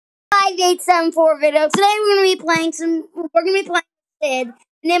5874 video. Today we're gonna be playing Sid,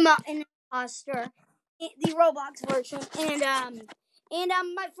 an imposter, the Roblox version, and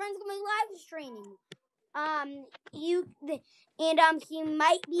my friend's gonna be live streaming. He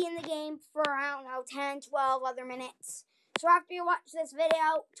might be in the game for, I don't know, 10, 12 other minutes. So after you watch this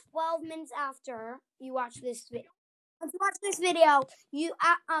video, 12 minutes after you watch this video. If you watch this video, he's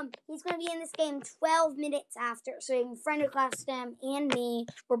gonna be in this game 12 minutes after. So you can friend request him and me.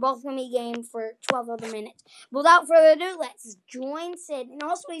 We're both gonna be game for 12 other minutes. But without further ado, let's join Sid. And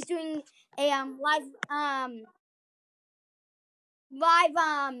also, he's doing a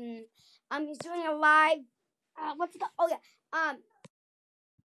he's doing a live. What's it called? Oh yeah.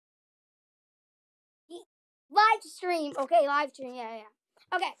 Live stream. Okay, live stream. Yeah.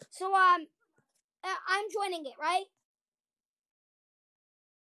 Okay, so I'm joining it, right?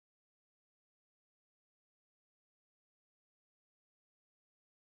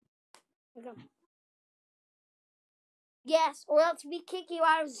 Okay. Yes, or else we kick you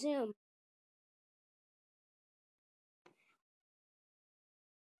out of Zoom.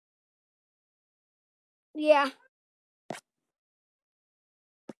 Yeah.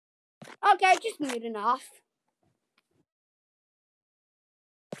 Okay, just mute enough.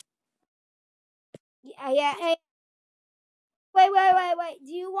 Yeah. Hey, wait.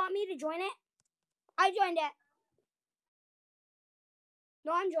 Do you want me to join it? I joined it.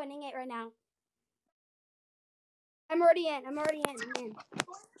 No, I'm joining it right now. I'm already in. I'm in.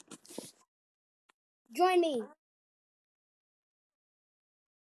 Join me.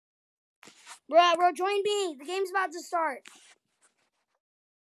 Bro, join me. The game's about to start.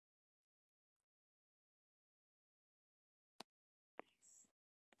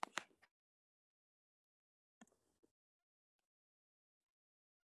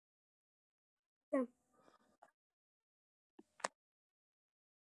 Yeah.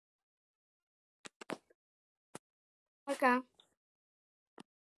 Okay.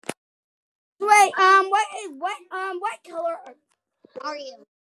 Wait, what color are you?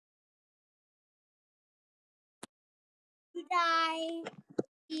 You die.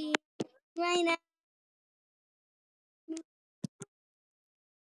 Right now.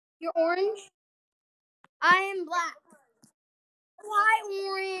 You're orange? I am black. Why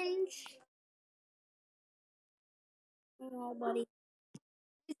orange? Oh, buddy.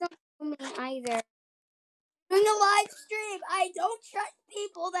 Please don't kill me either. Doing a live stream. I don't trust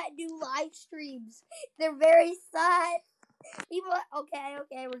people that do live streams. They're very sad. People. Okay.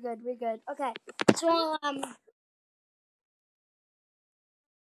 We're good. Okay. So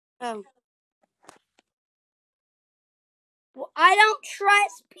Oh. Well, I don't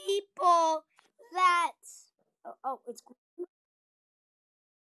trust people that. It's.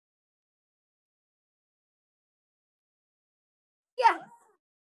 Yeah.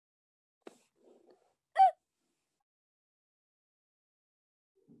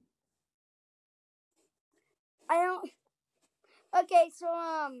 I don't. Okay. So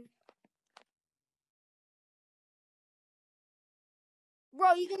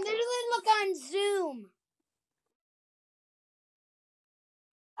bro, you can literally look on Zoom.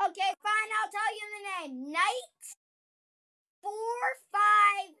 Okay, fine. I'll tell you the name. Night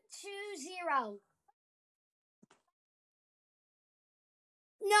 4520.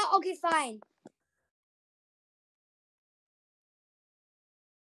 No. Okay, fine.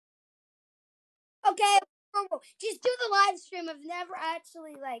 Okay, just do the live stream. I've never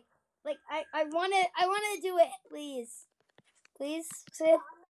actually I wanna do it. Please, Sid.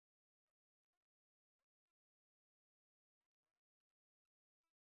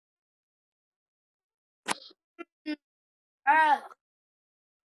 Uh,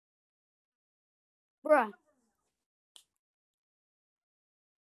 bruh.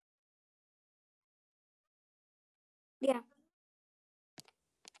 Yeah,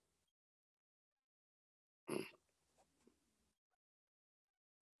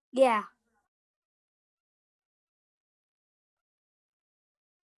 yeah,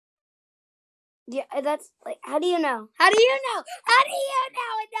 yeah. That's like, how do you know? How do you know? How do you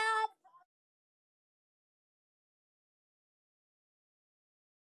know enough?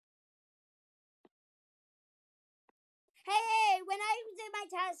 Hey, when I did my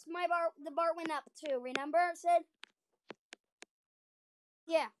test, the bar went up too. Remember, Sid?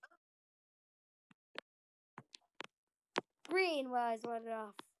 Yeah, green was what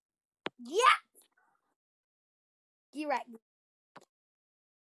off. Yeah, you're right.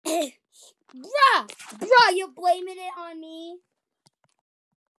 Bruh, you're blaming it on me.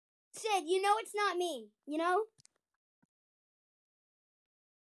 Sid, you know it's not me. You know?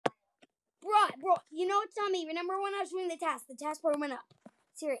 Bro, you know it's not me. Remember when I was doing the task? The task bar went up.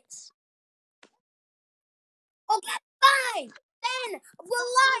 Serious. Okay, fine. Then,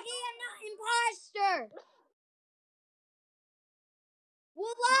 wallahi, I'm not imposter.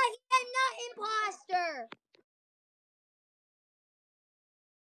 Wallahi, I'm not imposter.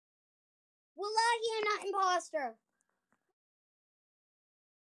 Wallahi, I'm not imposter.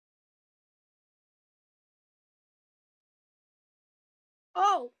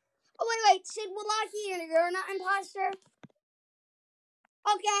 Oh. Oh, wait. Said wallahi, you're not imposter?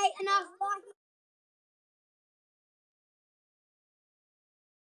 Okay, enough.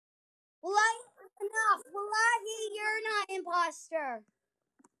 Wallahi, enough. Wallahi, you're not imposter.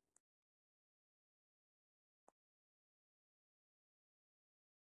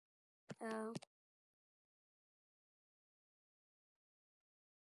 Oh.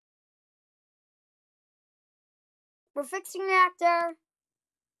 We're fixing reactor.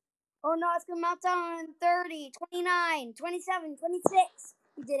 Oh no, it's gonna melt down in 30, 29, 27, 26.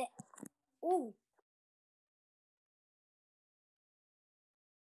 We did it. Ooh.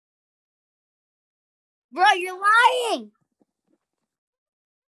 Bro, you're lying.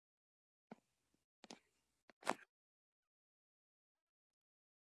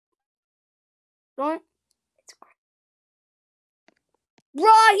 Don't.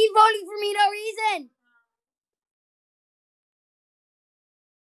 Bro, he's voting for me no reason.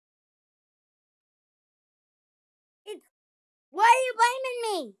 It's, why are you blaming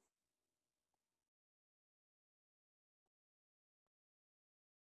me?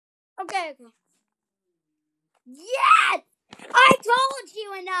 Okay, okay. Yes! I told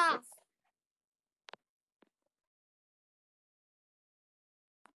you enough.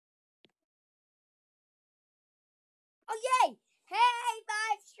 Oh, yay. Hey,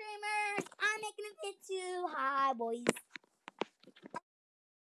 5 streamers. I'm making a fit too. Hi, boys.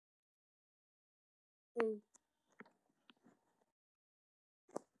 Ooh.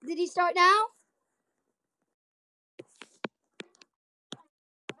 Did he start now?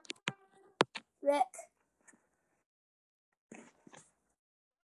 Rick.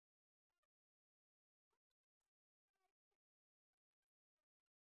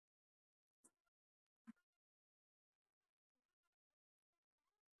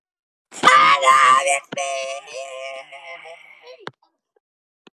 Hello, it's me.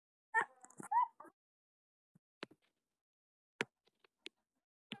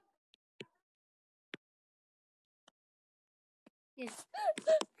 Yes.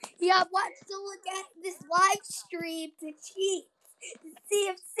 Yeah, wants to look at this live stream to cheat. To see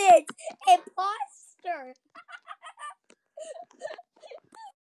if Sid's imposter.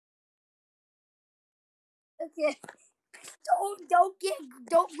 Okay.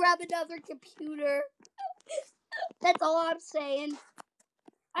 Don't grab another computer. That's all I'm saying.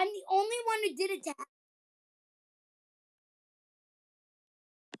 I'm the only one who did it to.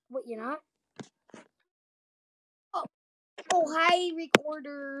 What, you're not? Oh, oh, hi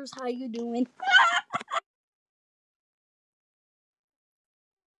recorders. How you doing?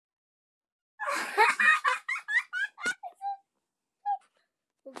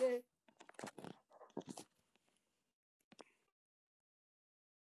 Okay.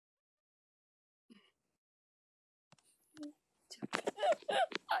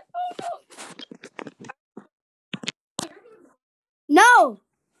 No.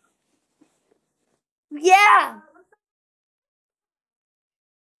 Yeah.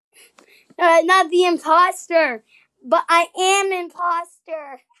 Not the imposter, but I am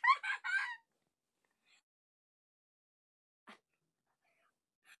imposter.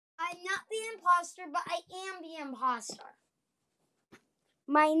 I'm not the imposter, but I am the imposter.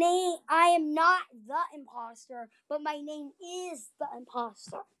 My name, I am not the imposter, but my name is the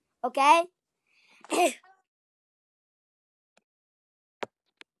imposter. Okay?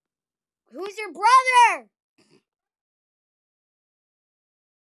 Who's your brother?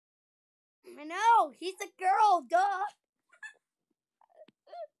 I know, he's a girl, duh.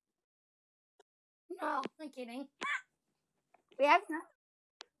 No, I'm kidding. We have not.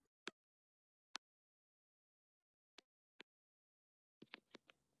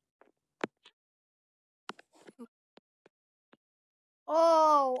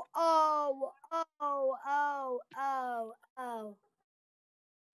 Oh, oh, oh, oh, oh, oh.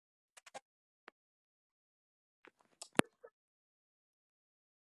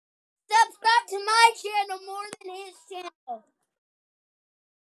 Subscribe to my channel more than his channel.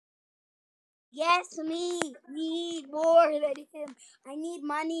 Yes, me. Need more than him. I need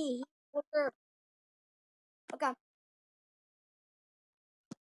money. Okay.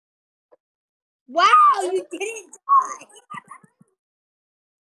 Wow, you didn't die.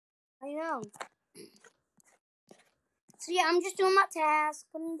 I know. So yeah, I'm just doing my task.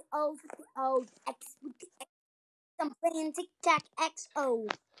 Putting the O's with the O's, X with the X. I'm playing Tic Tac XO.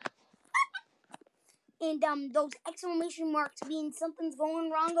 And those exclamation marks mean something's going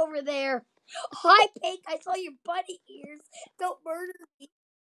wrong over there. Hi, Pink. I saw your bunny ears. Don't murder me.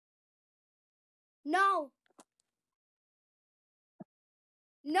 No.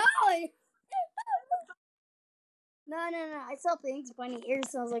 No. No. I saw Pink's bunny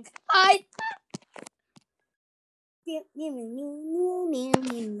ears, so I was like, hi.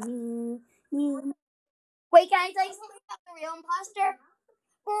 Wait, can I tell you something about the real imposter?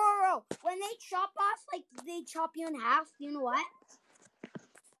 Bro, when they chop off, like, they chop you in half, you know what?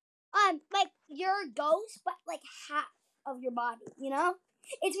 Like, you're a ghost, but, like, half of your body, you know?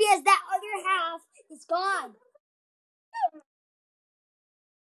 It's because that other half is gone.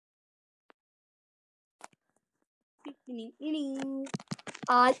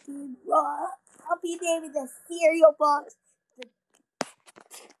 I'll be there with a cereal box.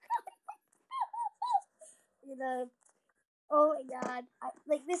 You know, oh my god!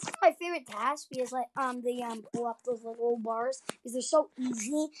 This is my favorite task because they pull up those little bars because they're so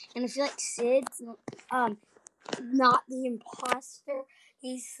easy, and I feel like Sid's not the imposter.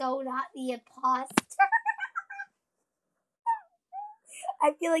 He's so not the imposter.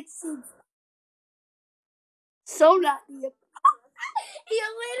 I feel like Sid's so not the imposter. He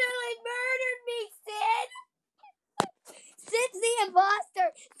literally murdered me, Sid. Sid's the imposter.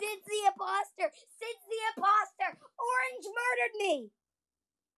 Sid's the imposter. Sid's the imposter. Orange murdered me.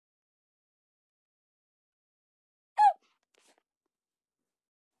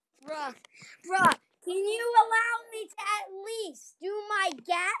 Bruh, can you allow me to at least do my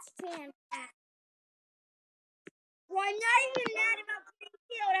gas tank? Well, I'm not even mad about getting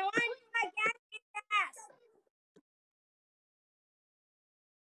killed. I want to do my gas tank fast.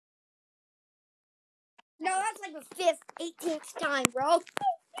 No, that's like the 18th time, bro.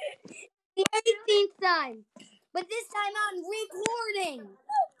 The 18th time. But this time I'm recording.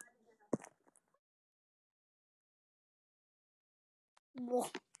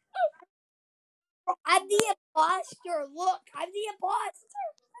 I'm the imposter. Look, I'm the imposter.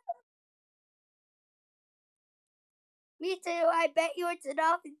 Me too. I bet you it's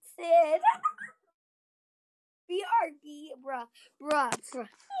enough and Sid. BRB, bruh.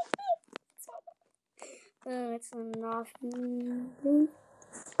 It's enough.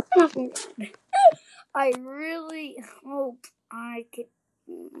 I really hope I can.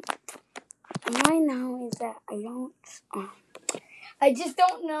 My now is that I don't. I just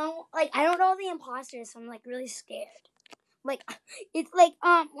don't know. Like, I don't know the imposter, so I'm like really scared. Like, it's like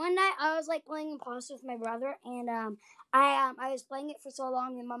one night I was like playing imposter with my brother, and I was playing it for so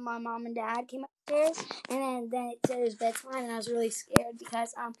long, and my mom and dad came upstairs, and then it said it was bedtime, and I was really scared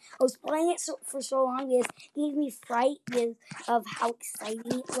because I was playing it for so long because it gave me fright because of how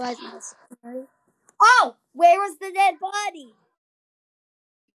exciting it was. And it was scary. Oh, where was the dead body?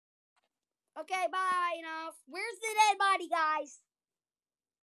 Okay, bye. Enough. Where's the dead body, guys?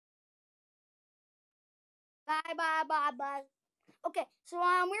 Bye. Okay, so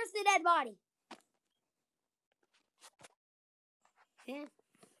where's the dead body? Yeah.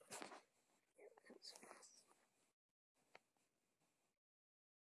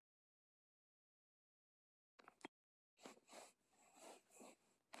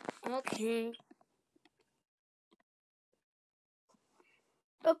 Okay.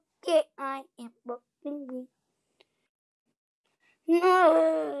 Okay, I am working.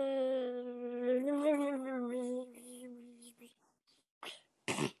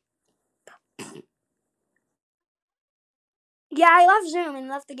 Yeah, I left Zoom and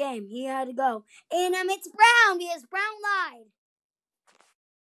left the game. He had to go. And it's Brown because Brown lied.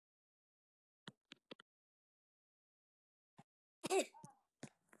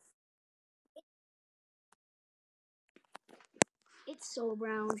 It's so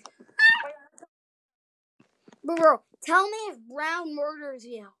Brown. Bro, tell me if Brown murders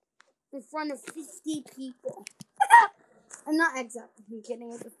you in front of 50 people. I'm not exactly kidding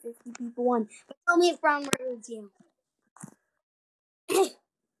with the 50 people one. But tell me if Brown murders you.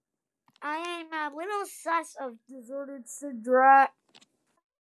 I am a little sus of deserted Sidra.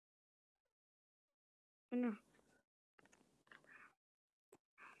 No.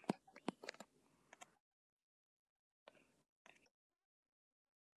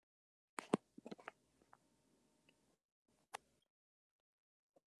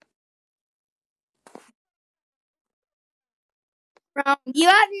 Brown, you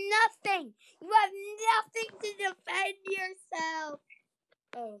have nothing. You have nothing to defend yourself.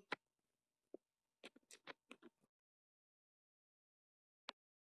 Oh.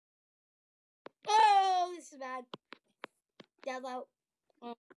 Oh, this is bad. Yellow.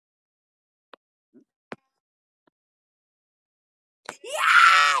 Oh.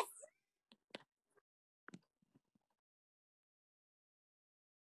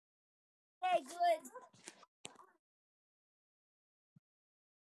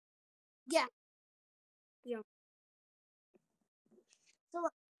 Yeah. Yeah. So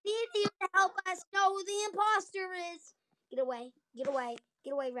we need you to help us know who the imposter is. Get away. Get away.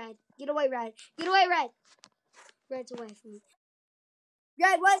 Get away, Red. Get away, Red. Get away, Red. Red's away from me.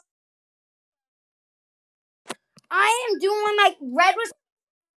 Red, what? I am doing like Red was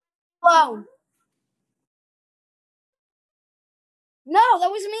alone. No, that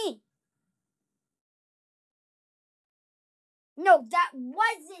was me. No, that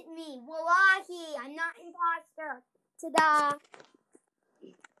wasn't me. Wallahi, I'm not imposter. Ta-da.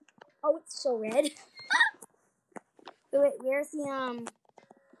 Oh, it's so red. Wait, where's the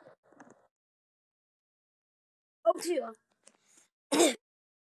Oh, two.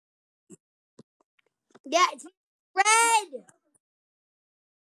 Yeah, it's red.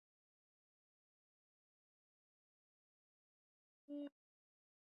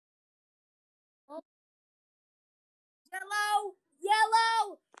 Oh, yellow,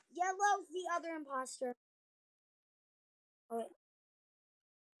 yellow, yellow's the other imposter. Oh, wait,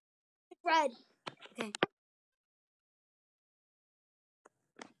 it's red. Okay.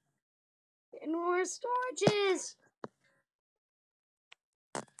 And more storages.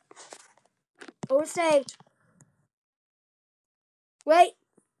 Oh, it's saved. Wait,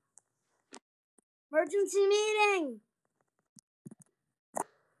 emergency meeting.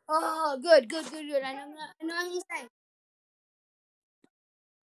 Oh, good, good, good, good. I know what you're saying.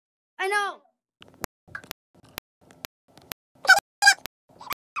 I know.